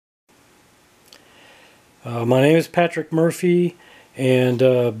My name is Patrick Murphy, and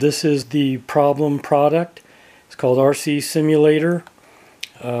this is the problem product. It's called RC Simulator.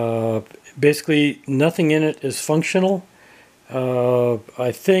 Basically, nothing in it is functional.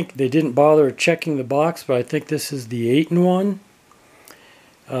 I think they didn't bother checking the box, but I think this is the 8-in-1.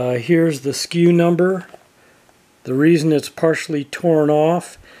 Here's the SKU number. The reason it's partially torn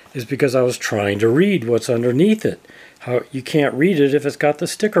off is because I was trying to read what's underneath it. You can't read it if it's got the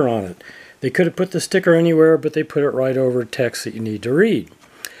sticker on it. They could have put the sticker anywhere, but they put it right over text that you need to read.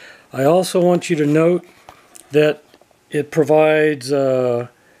 I also want you to note that it provides a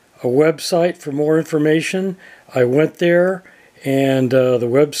website for more information. I went there, and the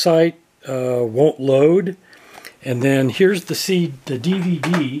website won't load. And then here's the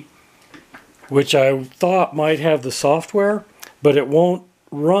DVD, which I thought might have the software, but it won't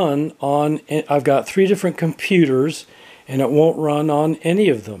run on. I've got 3 different computers, and it won't run on any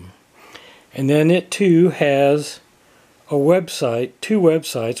of them. And then it too has a website, 2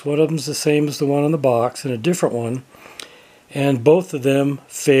 websites. One of them's the same as the one on the box and a different one. And both of them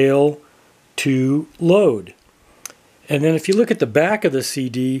fail to load. And then if you look at the back of the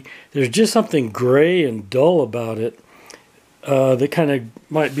CD, there's just something gray and dull about it. That kind of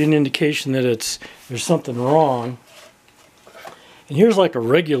might be an indication that there's something wrong. And here's like a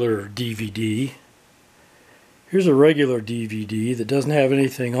regular DVD. Here's a regular DVD that doesn't have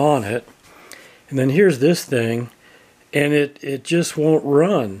anything on it. And then here's this thing, and it just won't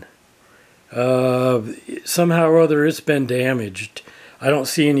run. Somehow or other it's been damaged. I don't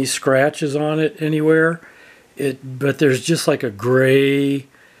see any scratches on it anywhere. But there's just like a gray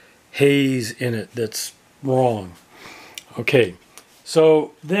haze in it that's wrong. Okay,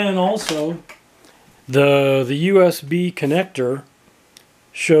 so then also the USB connector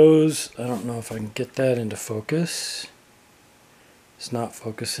shows, I don't know if I can get that into focus. It's not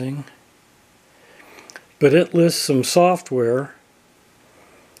focusing. But it lists some software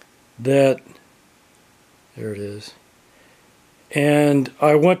that, there it is. And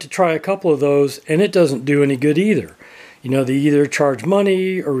I went to try a couple of those, and it doesn't do any good either. You know, they either charge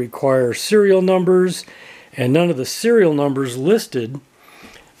money or require serial numbers, and none of the serial numbers listed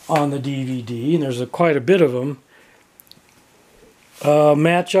on the DVD, and there's quite a bit of them,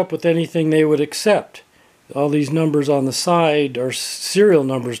 match up with anything they would accept. All these numbers on the side are serial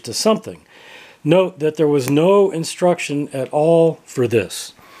numbers to something. Note that there was no instruction at all for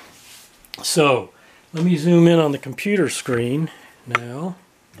this. So, let me zoom in on the computer screen now.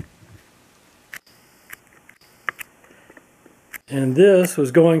 And this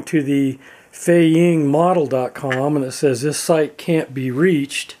was going to the feiyingmodel.com, and it says this site can't be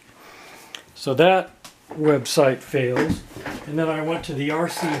reached. So that website fails. And then I went to the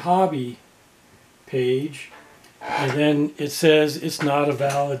RC Hobby page, and then it says it's not a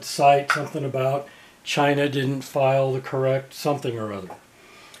valid site, something about China didn't file the correct something or other.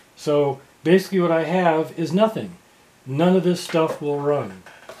 So basically what I have is nothing. None of this stuff will run.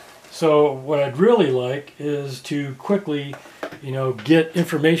 So what I'd really like is to quickly, get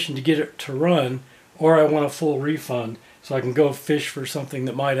information to get it to run, or I want a full refund so I can go fish for something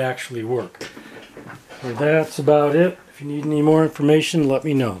that might actually work. So that's about it. If you need any more information, let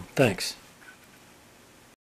me know. Thanks.